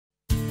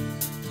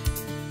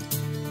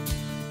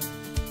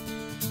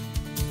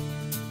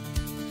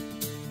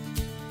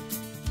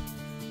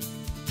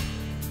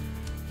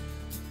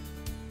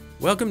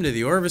Welcome to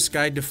the Orvis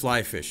Guide to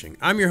Fly Fishing.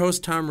 I'm your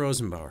host, Tom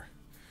Rosenbauer.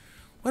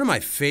 One of my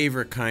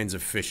favorite kinds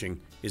of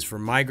fishing is for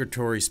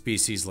migratory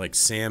species like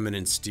salmon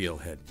and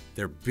steelhead.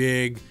 They're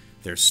big,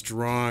 they're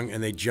strong,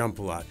 and they jump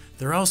a lot.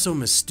 They're also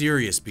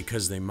mysterious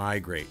because they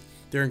migrate.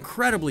 They're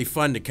incredibly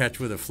fun to catch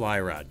with a fly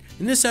rod.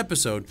 In this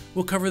episode,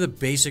 we'll cover the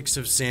basics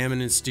of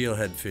salmon and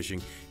steelhead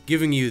fishing,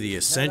 giving you the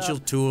essential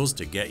tools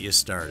to get you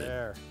started.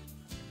 There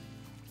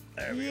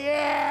we go.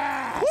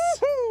 Yes!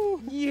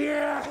 Woohoo!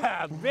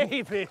 Yeah,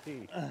 baby!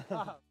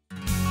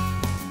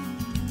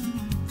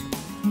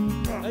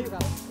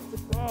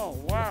 Oh,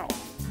 wow.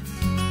 I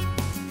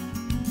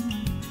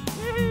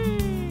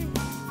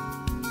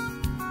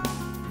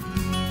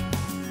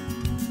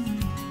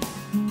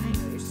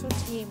know, you're so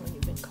tame when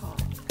you've been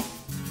caught.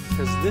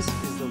 Because this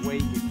is the way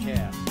you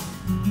cast.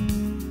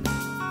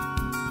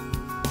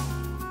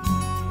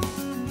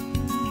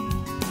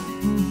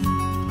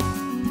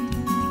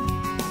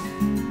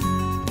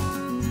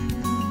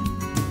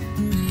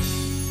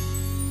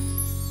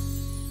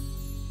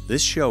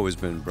 This show has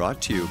been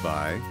brought to you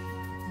by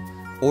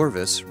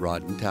Orvis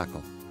Rod and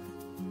Tackle.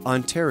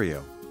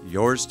 Ontario,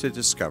 yours to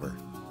discover.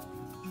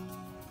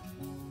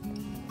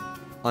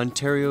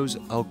 Ontario's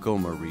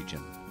Algoma region,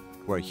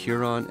 where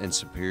Huron and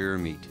Superior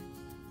meet.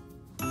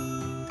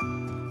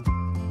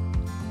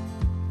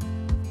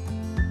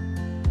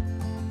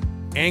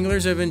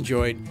 Anglers have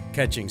enjoyed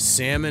catching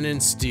salmon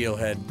and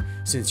steelhead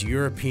since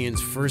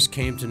Europeans first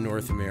came to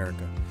North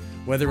America.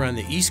 Whether on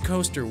the East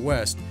Coast or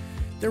West,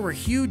 there were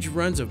huge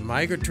runs of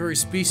migratory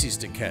species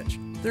to catch.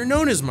 They're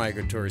known as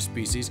migratory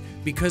species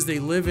because they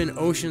live in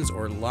oceans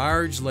or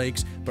large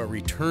lakes but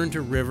return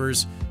to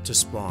rivers to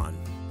spawn.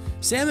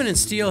 Salmon and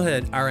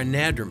steelhead are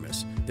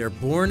anadromous. They're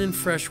born in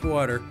fresh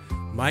water,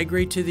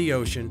 migrate to the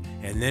ocean,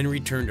 and then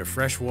return to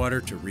fresh water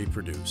to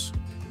reproduce.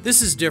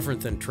 This is different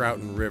than trout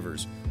and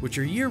rivers, which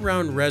are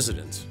year-round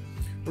residents,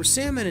 where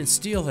salmon and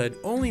steelhead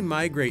only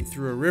migrate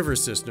through a river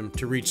system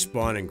to reach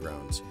spawning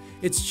grounds.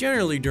 It's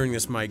generally during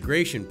this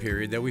migration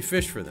period that we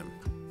fish for them.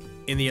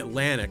 In the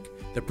Atlantic,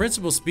 the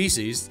principal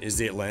species is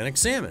the Atlantic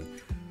salmon,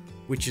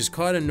 which is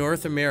caught in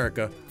North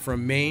America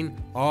from Maine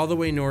all the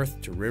way north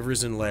to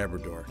rivers in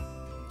Labrador.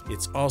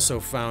 It's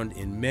also found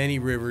in many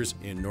rivers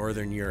in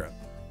northern Europe.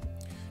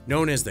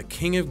 Known as the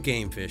king of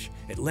game fish,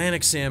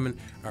 Atlantic salmon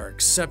are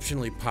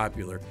exceptionally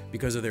popular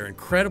because of their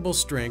incredible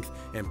strength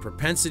and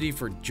propensity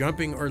for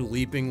jumping or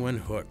leaping when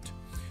hooked,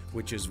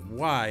 which is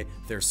why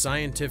their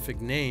scientific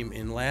name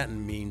in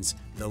Latin means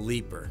the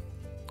leaper.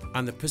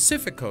 On the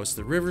Pacific coast,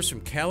 the rivers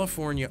from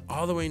California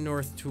all the way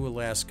north to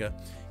Alaska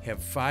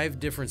have 5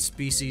 different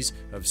species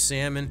of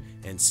salmon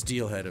and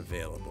steelhead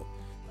available.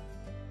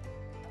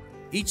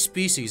 Each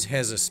species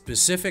has a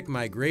specific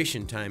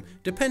migration time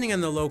depending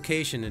on the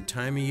location and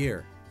time of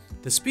year.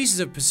 The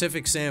species of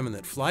Pacific salmon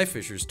that fly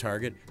fishers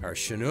target are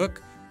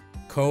Chinook,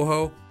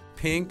 coho,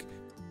 pink,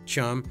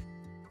 chum,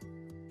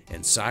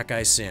 and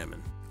sockeye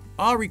salmon.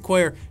 All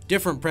require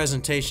different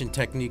presentation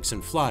techniques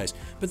and flies,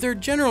 but there are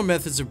general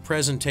methods of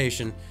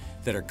presentation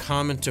that are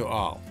common to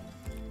all.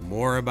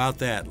 More about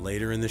that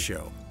later in the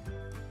show.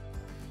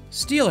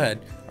 Steelhead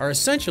are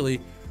essentially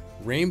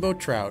rainbow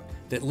trout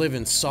that live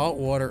in salt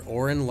water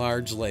or in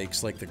large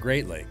lakes like the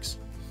Great Lakes.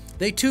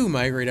 They too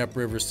migrate up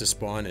rivers to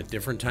spawn at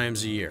different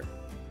times of year.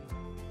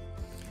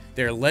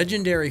 They're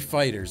legendary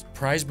fighters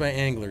prized by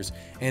anglers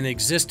and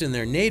exist in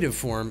their native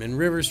form in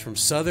rivers from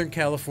Southern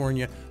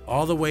California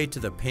all the way to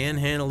the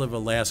panhandle of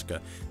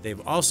Alaska.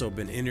 They've also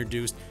been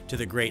introduced to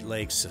the Great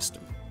Lakes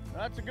system.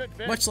 That's a good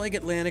fish. Much like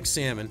Atlantic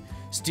salmon,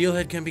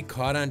 steelhead can be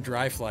caught on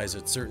dry flies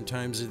at certain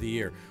times of the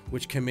year,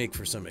 which can make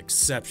for some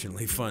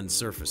exceptionally fun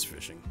surface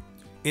fishing.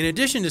 In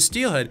addition to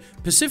steelhead,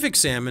 Pacific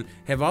salmon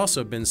have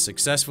also been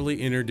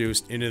successfully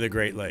introduced into the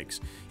Great Lakes.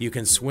 You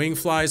can swing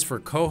flies for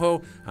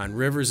coho on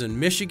rivers in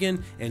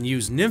Michigan and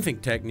use nymphing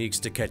techniques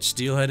to catch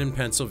steelhead in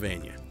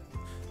Pennsylvania.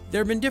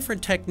 There have been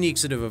different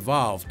techniques that have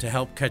evolved to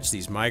help catch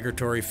these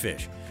migratory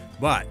fish,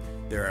 but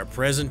there are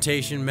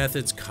presentation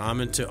methods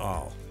common to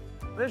all.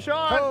 Fish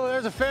on! Oh,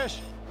 there's a fish.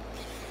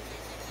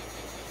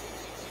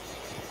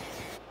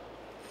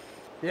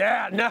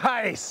 Yeah,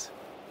 nice!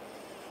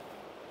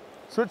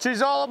 That's what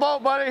she's all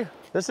about, buddy.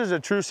 This is a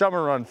true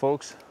summer run,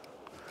 folks.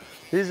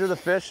 These are the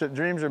fish that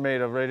dreams are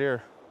made of right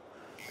here.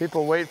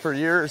 People wait for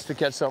years to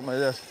catch something like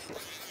this.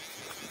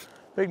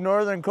 Big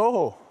northern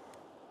coho.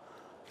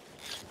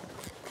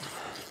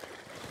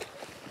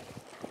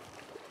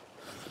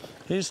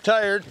 He's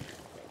tired.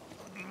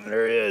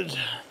 There he is.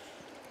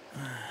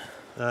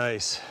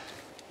 Nice.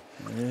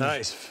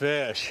 Nice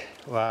fish.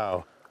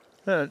 Wow.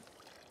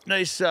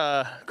 Nice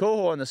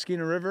coho on the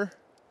Skeena River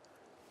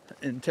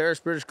in Terrace,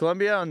 British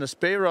Columbia on the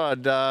spay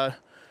rod.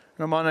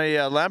 I'm on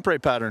a lamprey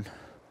pattern.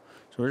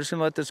 So we're just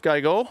gonna let this guy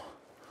go.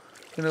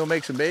 Gonna go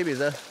make some babies.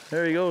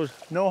 There he goes.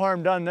 No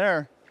harm done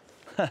there.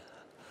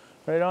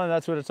 Right on,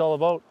 that's what it's all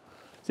about.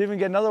 See if we can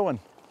get another one.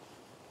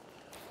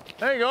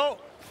 There you go.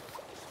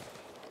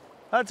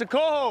 That's a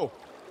coho.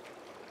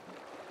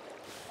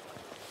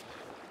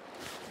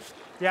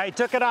 Yeah, he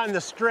took it on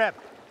the strip.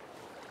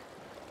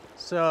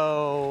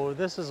 So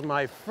this is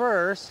my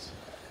first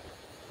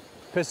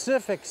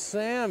Pacific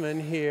salmon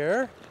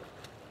here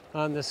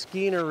on the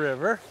Skeena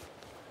River.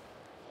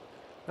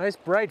 Nice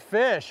bright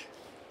fish.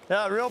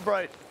 Yeah, real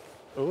bright.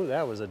 Oh,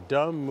 that was a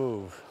dumb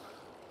move.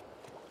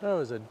 That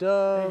was a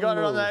dumb You got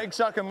it on move. the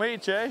egg-sucking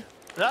leech, eh?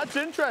 That's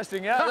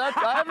interesting. Yeah,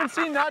 I haven't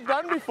seen that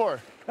done before.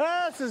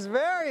 This is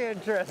very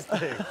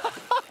interesting.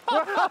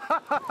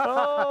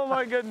 Oh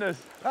my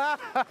goodness.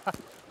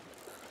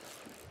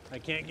 I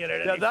can't get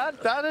it. Yeah,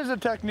 that is a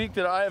technique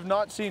that I have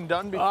not seen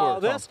done before.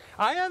 Oh,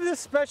 I have this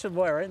special,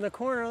 boy, right in the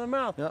corner of the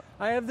mouth. Yep.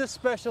 I have this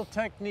special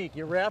technique.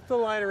 You wrap the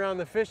line around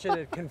the fish and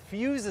it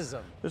confuses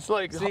them. It's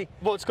like, See?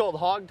 well, it's called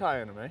hog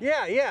tying them, eh?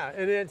 Yeah,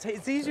 and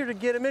it's easier to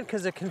get them in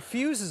because it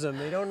confuses them.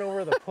 They don't know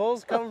where the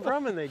pulls come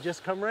from and they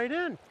just come right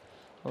in.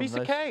 Piece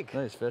of cake.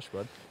 Nice fish,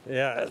 bud.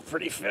 Yeah, that's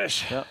pretty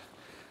fish. Yeah.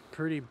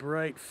 Pretty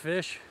bright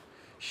fish.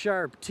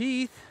 Sharp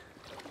teeth.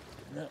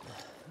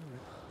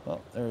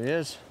 Oh, there he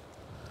is.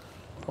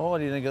 Oh, what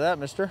do you think of that,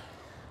 mister?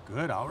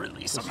 Good, I'll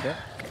release him. Okay.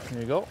 Here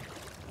you go.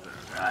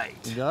 Right.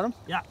 You got him?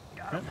 Yeah,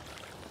 got him.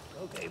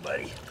 Okay,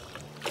 buddy.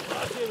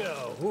 Off you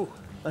go. Ooh.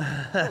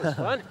 That was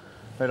fun.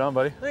 Right on,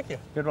 buddy. Thank you.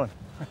 Good one.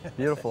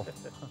 Beautiful.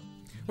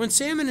 When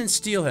salmon and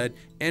steelhead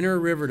enter a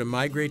river to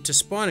migrate to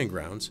spawning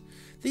grounds,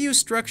 they use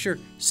structure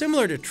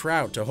similar to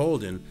trout to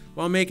hold in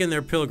while making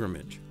their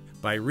pilgrimage.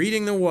 By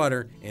reading the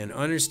water and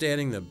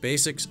understanding the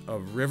basics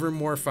of river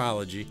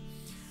morphology,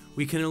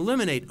 we can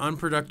eliminate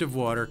unproductive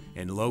water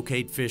and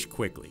locate fish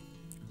quickly.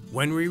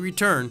 When we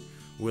return,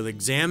 we'll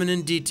examine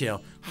in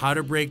detail how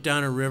to break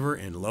down a river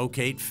and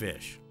locate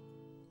fish.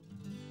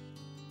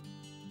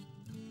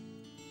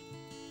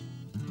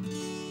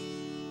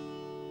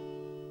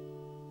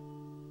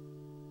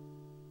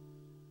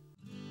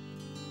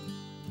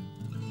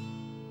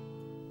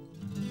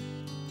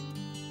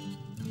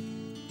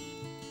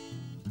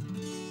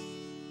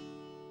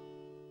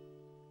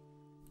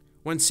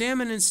 When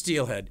salmon and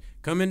steelhead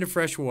come into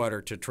fresh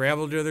water to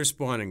travel to their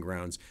spawning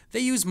grounds, they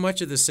use much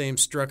of the same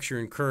structure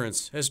and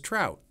currents as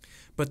trout.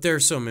 But there are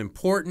some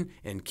important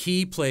and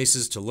key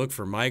places to look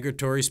for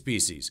migratory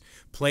species,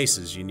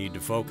 places you need to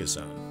focus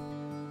on.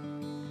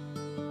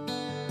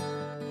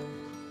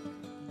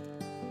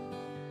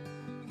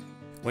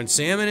 When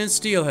salmon and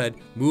steelhead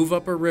move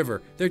up a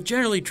river, they're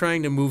generally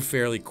trying to move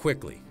fairly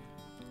quickly.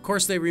 Of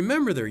course, they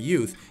remember their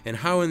youth and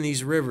how in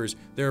these rivers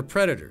there are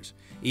predators.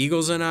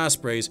 Eagles and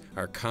ospreys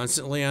are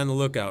constantly on the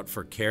lookout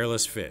for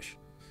careless fish.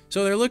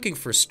 So they're looking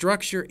for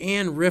structure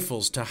and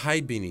riffles to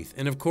hide beneath,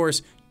 and of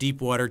course,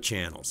 deep water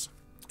channels.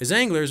 As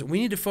anglers,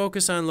 we need to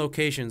focus on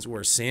locations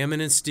where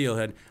salmon and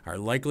steelhead are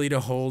likely to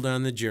hold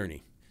on the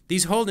journey.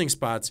 These holding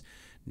spots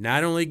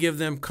not only give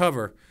them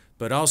cover,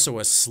 but also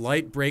a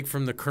slight break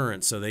from the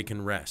current so they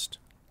can rest.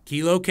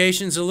 Key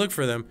locations to look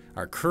for them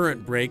are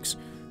current breaks,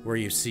 where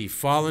you see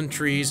fallen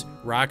trees,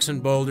 rocks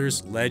and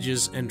boulders,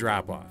 ledges, and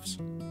drop-offs.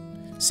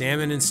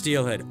 Salmon and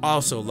steelhead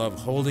also love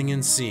holding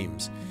in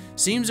seams.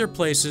 Seams are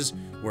places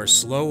where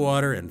slow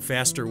water and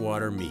faster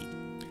water meet.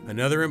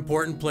 Another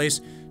important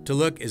place to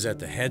look is at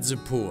the heads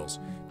of pools,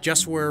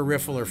 just where a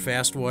riffle or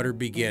fast water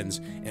begins,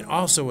 and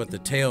also at the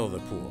tail of the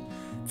pool.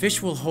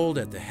 Fish will hold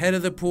at the head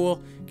of the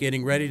pool,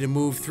 getting ready to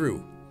move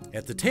through.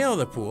 At the tail of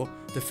the pool,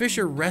 the fish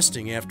are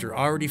resting after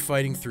already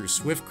fighting through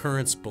swift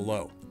currents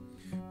below.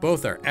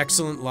 Both are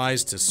excellent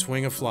lies to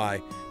swing a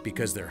fly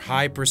because they're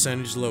high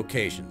percentage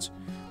locations.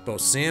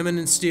 Both salmon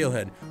and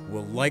steelhead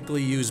will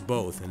likely use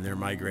both in their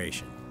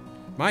migration.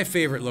 My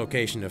favorite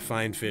location to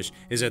find fish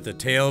is at the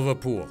tail of a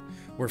pool,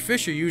 where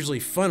fish are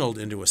usually funneled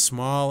into a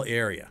small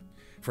area.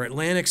 For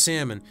Atlantic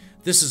salmon,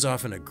 this is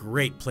often a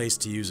great place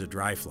to use a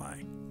dry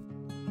fly.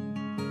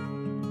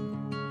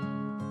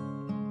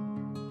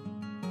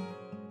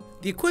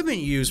 The equipment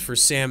you use for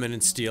salmon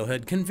and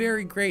steelhead can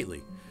vary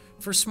greatly.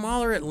 For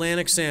smaller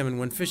Atlantic salmon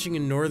when fishing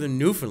in northern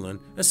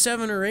Newfoundland, a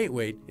 7 or 8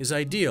 weight is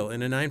ideal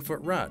in a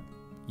 9-foot rod.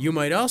 You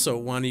might also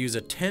want to use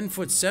a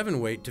 10-foot 7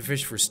 weight to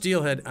fish for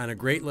steelhead on a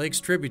Great Lakes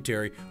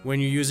tributary when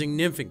you're using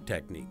nymphing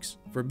techniques.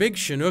 For big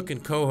Chinook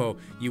and coho,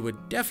 you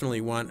would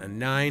definitely want a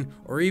 9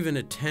 or even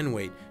a 10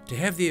 weight to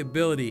have the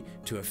ability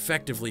to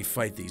effectively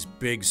fight these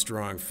big,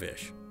 strong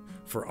fish.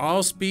 For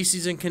all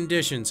species and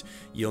conditions,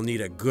 you'll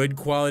need a good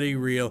quality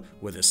reel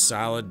with a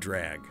solid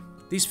drag.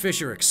 These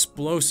fish are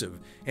explosive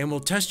and will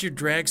test your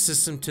drag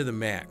system to the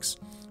max.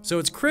 So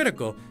it's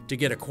critical to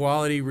get a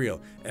quality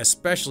reel,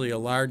 especially a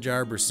large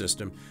arbor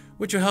system,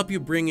 which will help you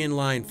bring in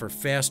line for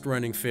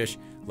fast-running fish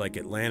like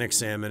Atlantic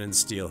salmon and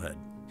steelhead.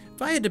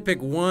 If I had to pick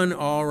one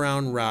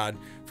all-round rod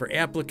for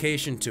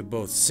application to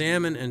both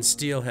salmon and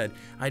steelhead,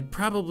 I'd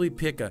probably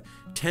pick a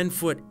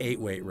 10-foot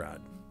 8-weight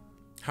rod.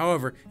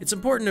 However, it's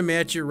important to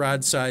match your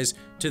rod size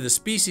to the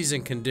species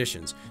and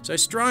conditions, so I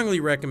strongly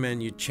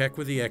recommend you check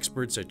with the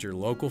experts at your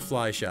local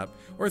fly shop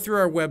or through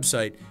our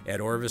website at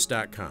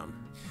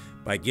orvis.com.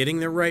 By getting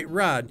the right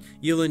rod,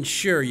 you'll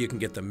ensure you can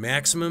get the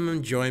maximum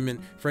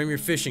enjoyment from your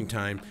fishing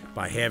time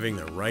by having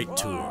the right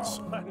tools.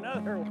 Whoa,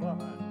 another one.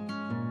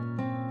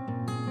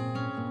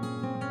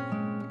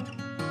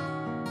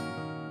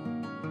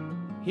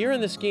 Here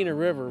in the Skeena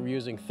River, we're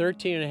using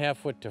 13.5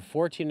 foot to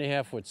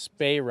 14.5 foot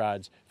spey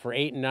rods for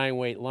 8 and 9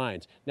 weight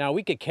lines. Now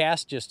we could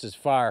cast just as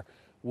far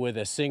with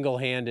a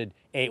single-handed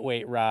 8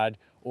 weight rod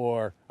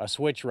or a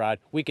switch rod.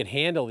 We could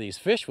handle these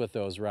fish with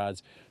those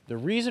rods. The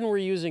reason we're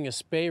using a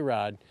spey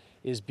rod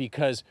is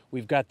because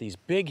we've got these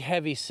big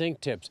heavy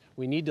sink tips.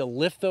 We need to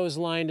lift those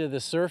line to the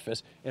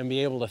surface and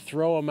be able to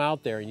throw them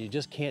out there, and you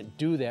just can't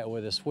do that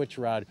with a switch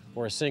rod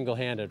or a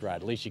single-handed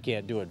rod. At least you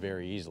can't do it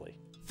very easily.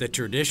 The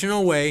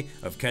traditional way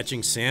of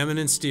catching salmon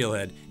and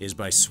steelhead is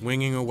by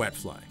swinging a wet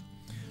fly.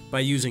 By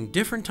using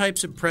different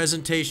types of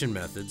presentation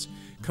methods,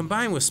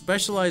 combined with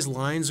specialized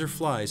lines or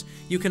flies,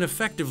 you can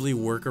effectively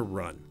work a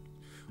run.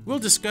 We'll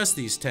discuss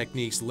these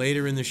techniques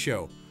later in the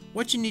show.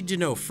 What you need to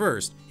know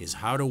first is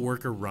how to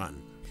work a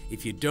run.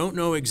 If you don't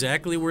know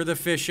exactly where the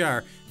fish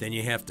are, then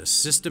you have to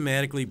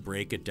systematically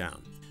break it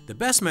down. The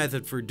best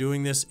method for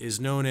doing this is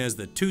known as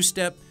the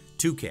two-step,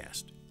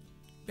 two-cast.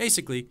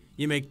 Basically,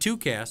 you make 2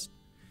 casts,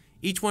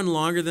 each one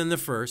longer than the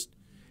first,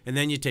 and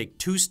then you take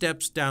 2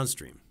 steps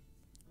downstream.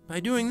 By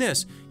doing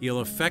this,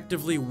 you'll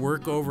effectively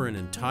work over an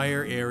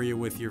entire area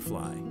with your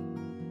fly.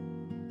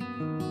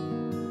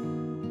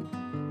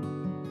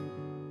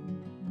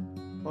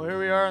 Well, here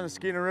we are on the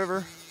Skeena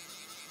River.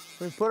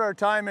 We've put our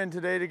time in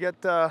today to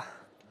get the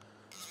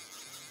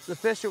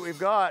fish that we've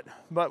got,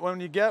 but when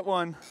you get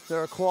one,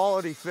 they're a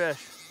quality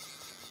fish.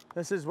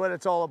 This is what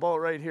it's all about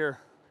right here.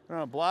 We're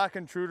on a black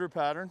intruder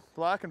pattern,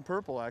 black and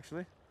purple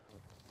actually.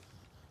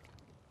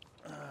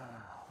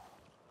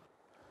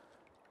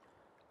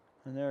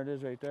 And there it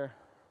is right there.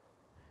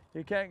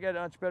 You can't get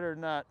much better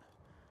than that.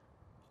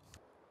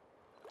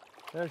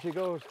 There she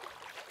goes.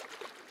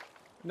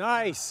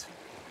 Nice.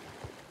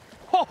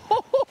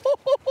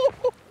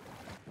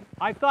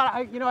 I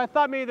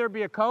thought maybe there'd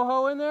be a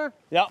coho in there,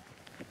 Yep.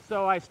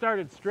 so I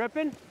started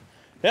stripping.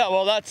 Yeah,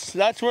 well that's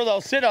where they'll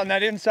sit on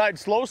that inside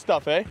slow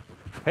stuff, eh?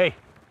 Hey,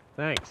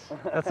 thanks.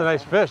 That's a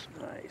nice fish.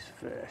 Nice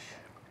fish.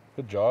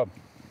 Good job.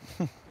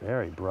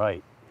 Very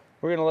bright.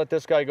 We're gonna let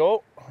this guy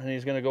go, and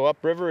he's gonna go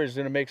upriver. He's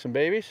gonna make some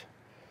babies.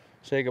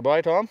 Say goodbye,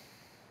 Tom.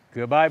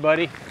 Goodbye,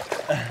 buddy.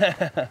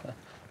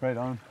 Right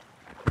on.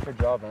 Good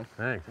job, man.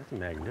 Thanks. That's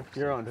magnificent.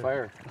 You're on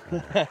fire.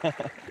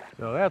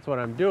 So that's what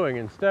I'm doing.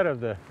 Instead of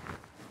the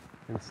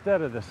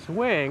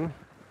swing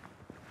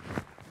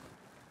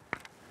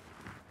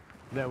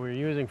that we're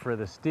using for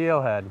the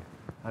steelhead,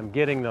 I'm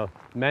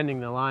mending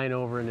the line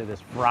over into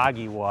this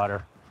froggy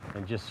water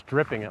and just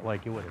stripping it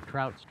like you would a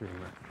trout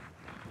streamer.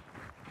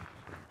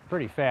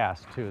 Pretty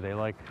fast too. They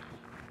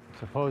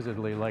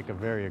supposedly like a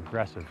very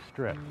aggressive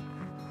strip.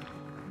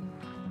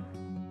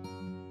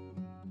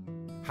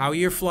 How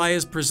your fly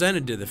is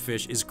presented to the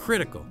fish is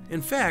critical.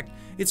 In fact,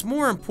 it's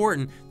more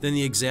important than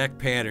the exact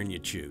pattern you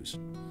choose.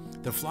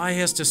 The fly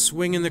has to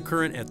swing in the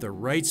current at the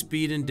right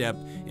speed and depth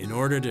in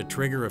order to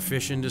trigger a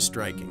fish into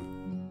striking.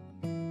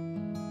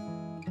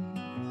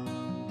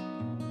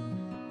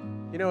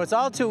 You know, it's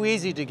all too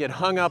easy to get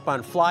hung up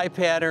on fly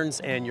patterns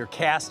and your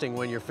casting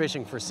when you're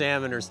fishing for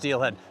salmon or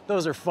steelhead.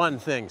 Those are fun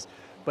things.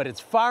 But it's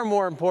far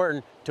more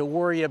important to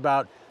worry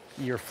about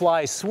your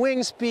fly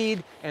swing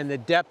speed and the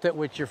depth at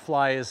which your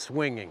fly is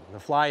swinging. The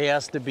fly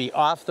has to be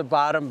off the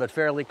bottom but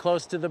fairly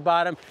close to the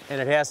bottom, and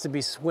it has to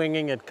be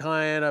swinging at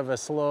kind of a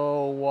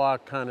slow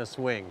walk kind of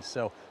swing.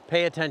 So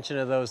pay attention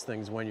to those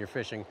things when you're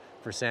fishing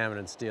for salmon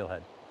and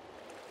steelhead.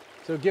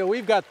 So Gil,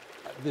 we've got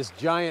this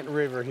giant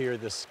river here,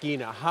 the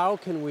Skeena. How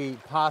can we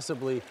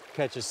possibly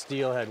catch a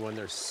steelhead when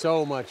there's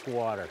so much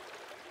water?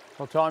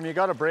 Well, Tom, you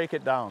got to break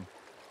it down.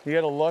 You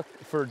got to look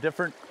for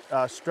different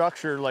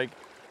structure,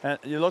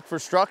 you look for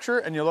structure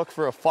and you look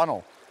for a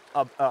funnel,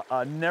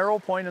 a narrow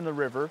point in the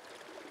river,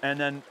 and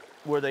then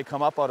where they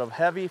come up out of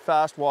heavy,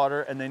 fast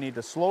water, and they need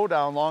to slow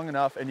down long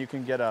enough, and you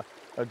can get a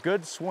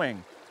good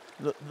swing.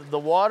 The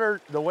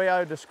water, the way I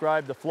would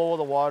describe the flow of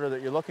the water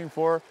that you're looking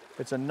for,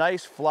 it's a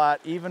nice, flat,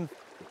 even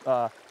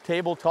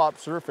tabletop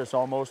surface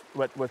almost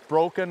with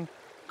broken,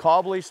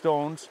 cobbly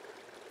stones,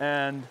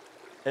 and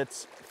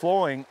it's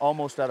flowing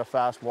almost at a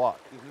fast walk.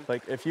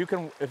 Like if you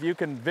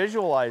can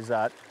visualize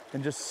that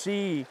and just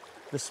see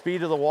the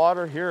speed of the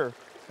water here,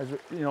 as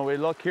we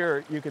look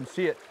here, you can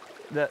see it.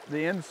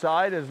 The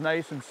inside is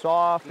nice and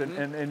soft and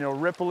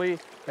ripply,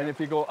 and if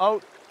you go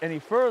out any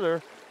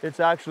further, it's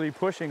actually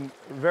pushing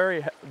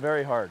very,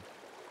 very hard.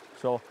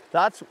 So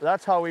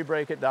that's how we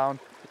break it down.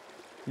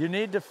 You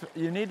need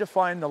to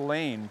find the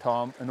lane,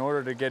 Tom, in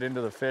order to get into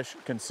the fish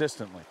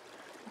consistently.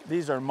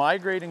 These are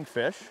migrating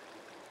fish.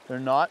 They're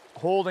not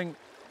holding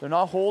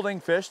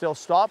fish. They'll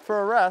stop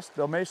for a rest.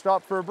 They may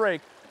stop for a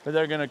break, but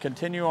they're going to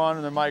continue on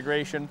in their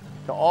migration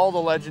to all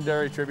the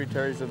legendary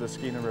tributaries of the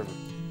Skeena River.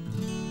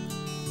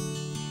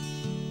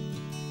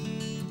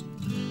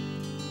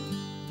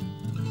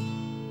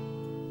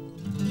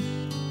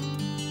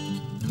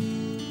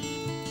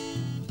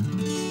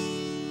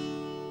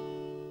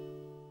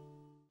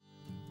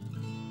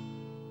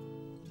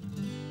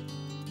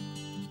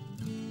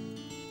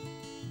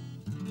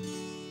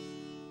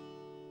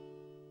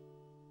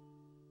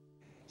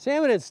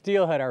 Salmon and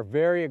steelhead are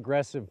very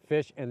aggressive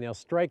fish, and they'll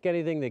strike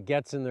anything that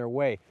gets in their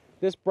way.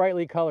 This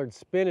brightly colored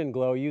spin and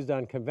glow used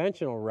on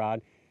conventional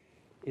rod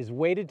is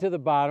weighted to the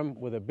bottom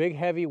with a big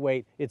heavy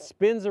weight. It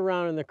spins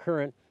around in the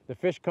current. The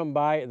fish come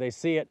by, they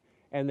see it,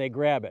 and they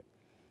grab it.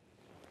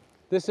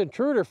 This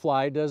intruder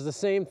fly does the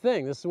same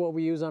thing. This is what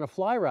we use on a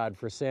fly rod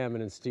for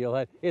salmon and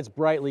steelhead. It's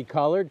brightly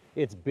colored,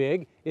 it's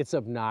big, it's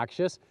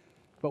obnoxious,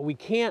 but we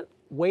can't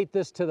weight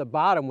this to the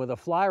bottom with a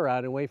fly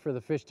rod and wait for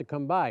the fish to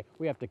come by.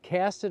 We have to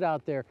cast it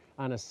out there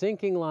on a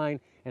sinking line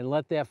and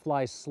let that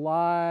fly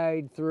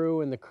slide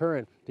through in the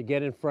current to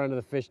get in front of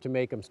the fish to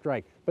make them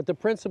strike. But the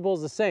principle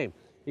is the same.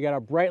 You got a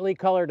brightly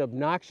colored,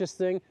 obnoxious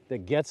thing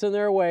that gets in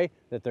their way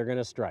that they're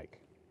gonna strike.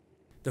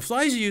 The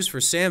flies used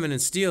for salmon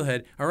and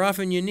steelhead are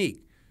often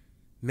unique.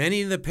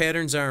 Many of the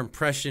patterns are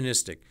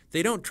impressionistic.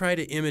 They don't try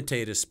to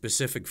imitate a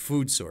specific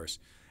food source.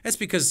 That's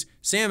because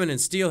salmon and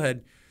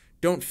steelhead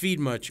don't feed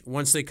much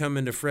once they come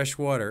into fresh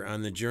water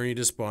on the journey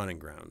to spawning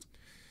grounds.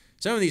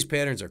 Some of these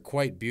patterns are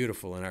quite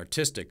beautiful and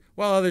artistic,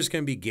 while others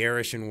can be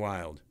garish and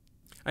wild.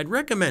 I'd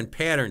recommend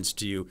patterns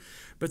to you,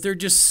 but there are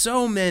just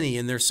so many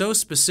and they're so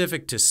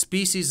specific to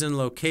species and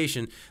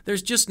location,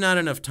 there's just not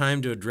enough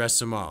time to address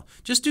them all.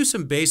 Just do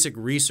some basic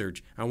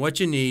research on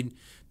what you need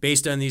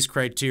based on these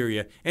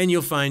criteria, and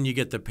you'll find you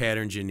get the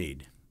patterns you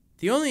need.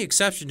 The only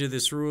exception to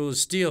this rule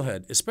is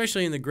steelhead,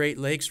 especially in the Great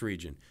Lakes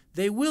region.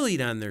 They will eat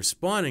on their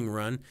spawning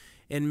run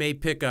and may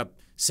pick up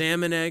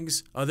salmon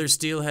eggs, other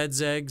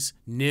steelhead's eggs,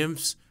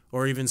 nymphs,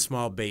 or even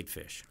small bait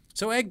fish.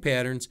 So egg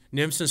patterns,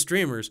 nymphs, and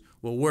streamers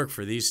will work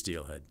for these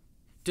steelhead.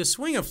 To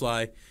swing a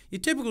fly, you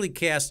typically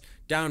cast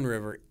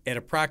downriver at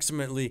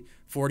approximately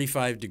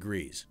 45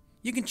 degrees.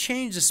 You can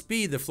change the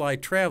speed the fly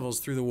travels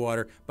through the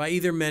water by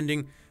either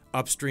mending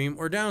upstream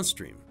or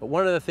downstream. But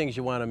one of the things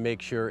you want to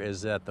make sure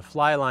is that the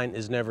fly line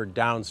is never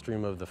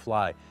downstream of the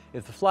fly.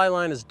 If the fly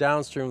line is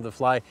downstream of the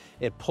fly,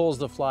 it pulls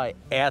the fly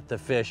at the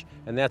fish,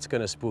 and that's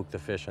going to spook the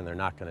fish and they're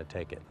not going to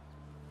take it.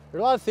 There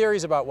are a lot of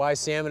theories about why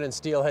salmon and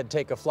steelhead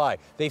take a fly.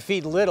 They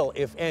feed little,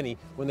 if any.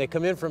 When they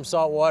come in from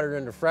salt water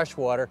into fresh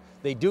water,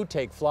 they do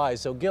take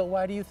flies. So Gil,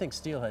 why do you think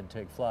steelhead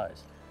take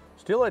flies?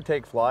 Steelhead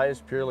take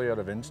flies purely out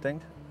of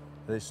instinct.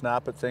 They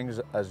snap at things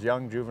as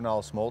young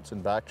juvenile smolts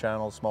in back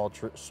channels, small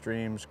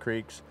streams,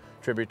 creeks,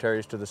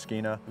 tributaries to the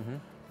Skeena.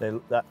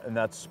 And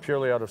that's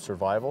purely out of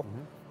survival.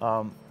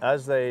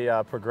 As they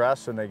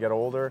progress and they get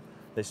older,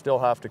 they still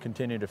have to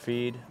continue to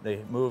feed.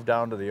 They move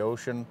down to the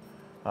ocean.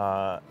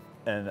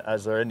 And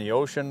as they're in the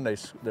ocean,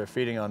 they're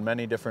feeding on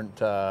many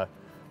different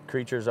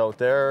creatures out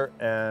there.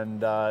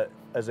 And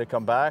as they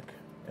come back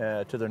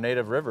to their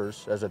native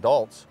rivers as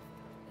adults,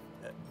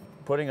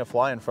 putting a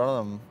fly in front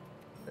of them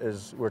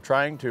is we're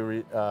trying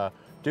to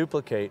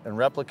duplicate and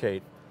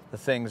replicate the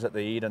things that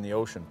they eat in the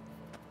ocean,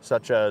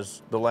 such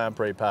as the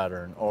lamprey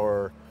pattern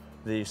or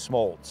the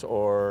smolts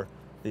or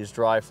these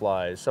dry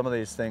flies. Some of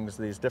these things,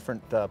 these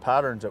different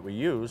patterns that we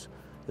use,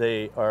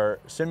 they are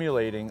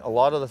simulating a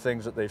lot of the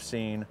things that they've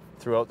seen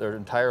throughout their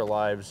entire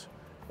lives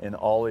in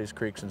all these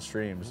creeks and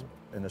streams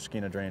in the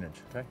Skeena drainage.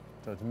 Okay,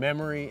 so it's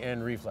memory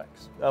and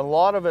reflex. A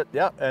lot of it,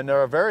 yeah, and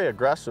they're a very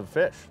aggressive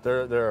fish.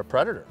 They're a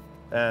predator.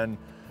 And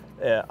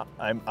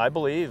I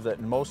believe that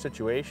in most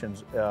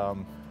situations,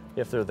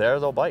 if they're there,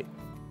 they'll bite.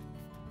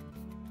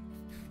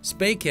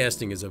 Spay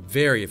casting is a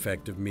very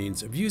effective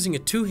means of using a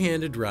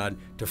two-handed rod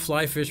to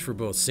fly fish for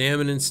both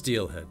salmon and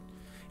steelhead.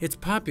 Its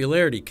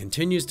popularity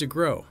continues to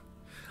grow.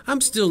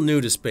 I'm still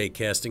new to spay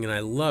casting and I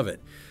love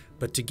it,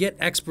 but to get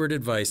expert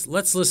advice,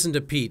 let's listen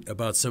to Pete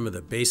about some of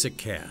the basic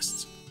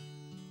casts.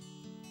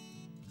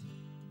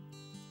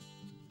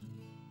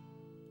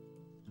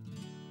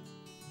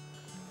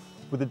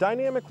 With a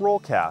dynamic roll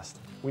cast,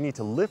 we need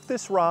to lift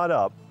this rod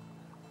up,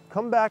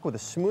 come back with a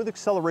smooth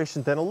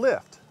acceleration, then a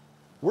lift.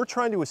 We're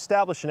trying to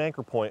establish an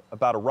anchor point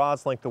about a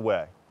rod's length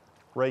away,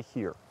 right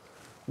here.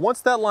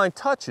 Once that line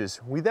touches,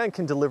 we then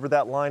can deliver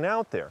that line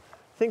out there.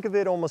 Think of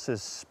it almost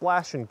as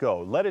splash and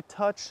go. Let it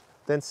touch,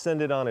 then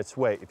send it on its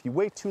way. If you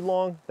wait too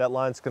long, that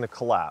line's going to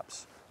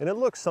collapse. And it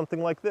looks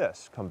something like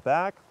this. Come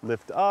back,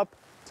 lift up,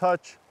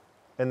 touch,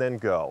 and then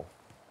go.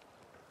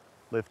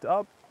 Lift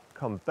up,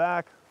 come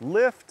back,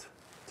 lift,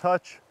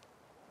 touch,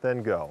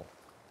 then go.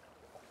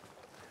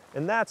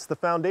 And that's the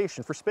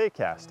foundation for spay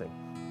casting.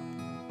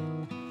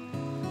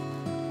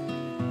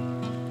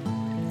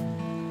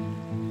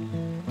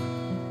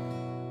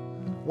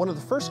 One of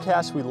the first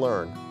casts we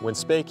learn when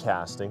spay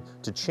casting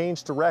to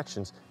change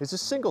directions is a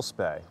single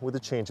spay with a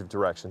change of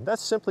direction.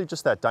 That's simply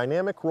just that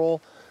dynamic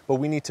roll, but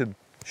we need to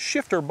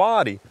shift our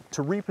body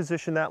to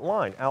reposition that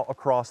line out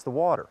across the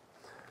water.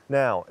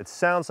 Now, it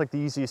sounds like the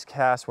easiest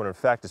cast when in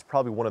fact it's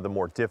probably one of the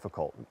more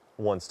difficult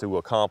ones to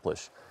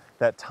accomplish.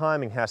 That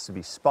timing has to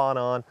be spot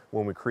on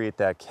when we create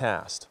that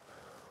cast.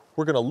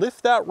 We're going to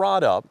lift that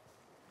rod up,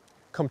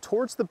 come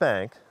towards the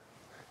bank,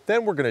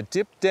 then we're going to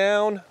dip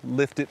down,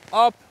 lift it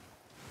up,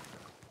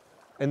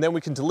 and then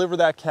we can deliver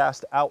that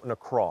cast out and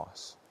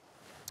across,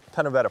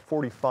 kind of at a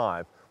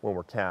 45 when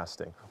we're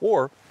casting,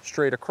 or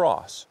straight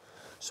across.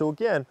 So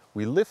again,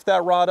 we lift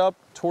that rod up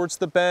towards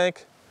the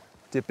bank,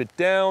 dip it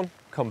down,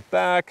 come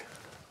back,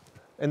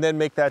 and then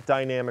make that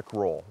dynamic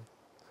roll.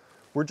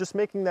 We're just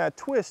making that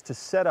twist to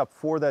set up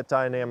for that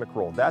dynamic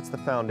roll. That's the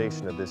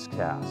foundation of this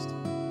cast.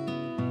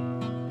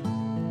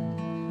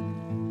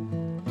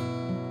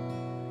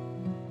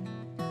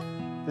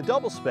 The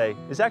double spay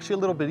is actually a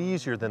little bit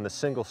easier than the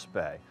single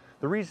spay.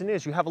 The reason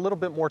is you have a little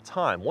bit more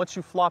time. Once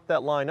you flop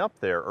that line up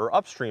there or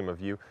upstream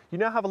of you, you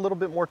now have a little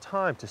bit more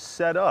time to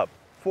set up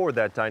for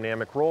that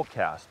dynamic roll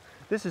cast.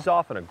 This is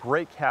often a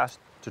great cast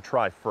to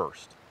try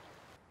first.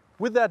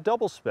 With that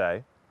double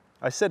spay,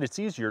 I said it's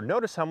easier.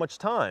 Notice how much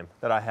time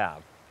that I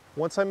have.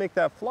 Once I make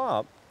that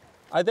flop,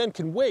 I then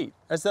can wait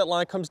as that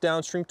line comes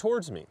downstream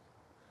towards me.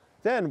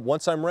 Then,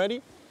 once I'm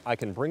ready, I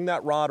can bring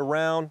that rod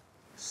around,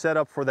 set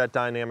up for that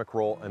dynamic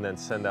roll, and then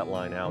send that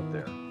line out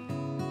there.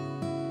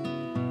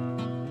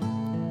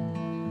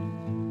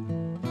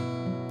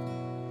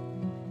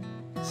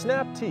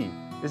 Snap T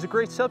is a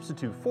great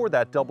substitute for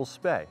that double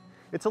spay.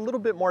 It's a little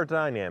bit more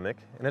dynamic,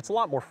 and it's a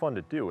lot more fun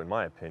to do, in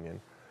my opinion.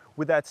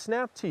 With that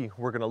snap T,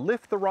 we're going to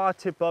lift the rod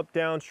tip up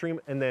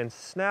downstream and then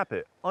snap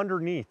it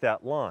underneath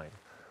that line.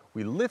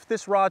 We lift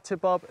this rod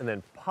tip up and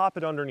then pop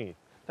it underneath.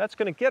 That's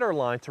going to get our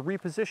line to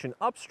reposition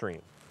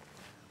upstream.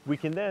 We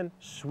can then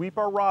sweep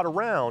our rod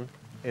around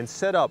and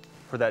set up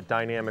for that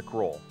dynamic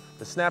roll.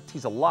 The snap T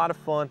is a lot of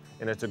fun,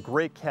 and it's a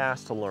great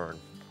cast to learn.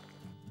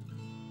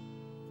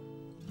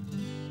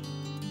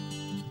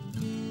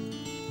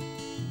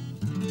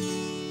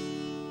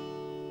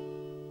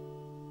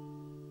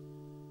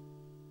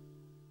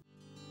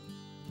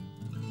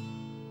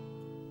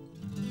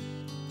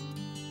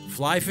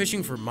 Fly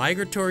fishing for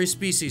migratory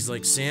species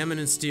like salmon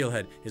and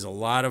steelhead is a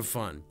lot of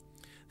fun.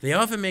 They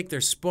often make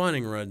their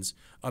spawning runs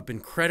up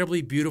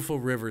incredibly beautiful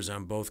rivers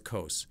on both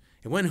coasts,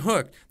 and when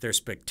hooked, they're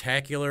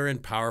spectacular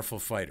and powerful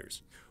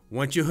fighters.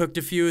 Once you hooked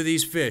a few of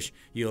these fish,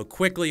 you'll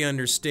quickly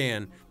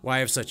understand why I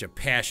have such a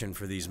passion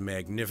for these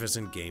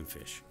magnificent game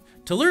fish.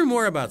 To learn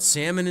more about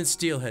salmon and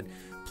steelhead,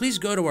 please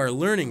go to our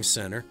Learning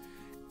Center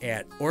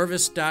at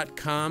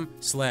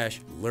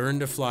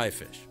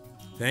orvis.com/learn-to-flyfish.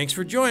 Thanks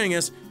for joining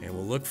us, and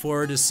we'll look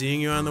forward to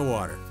seeing you on the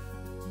water.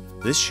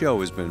 This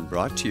show has been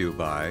brought to you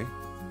by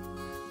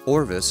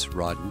Orvis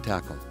Rod and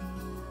Tackle.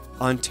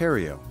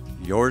 Ontario,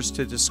 yours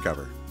to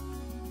discover.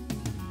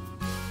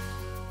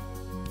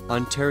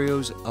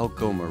 Ontario's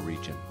Algoma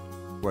region,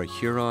 where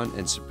Huron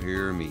and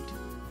Superior meet.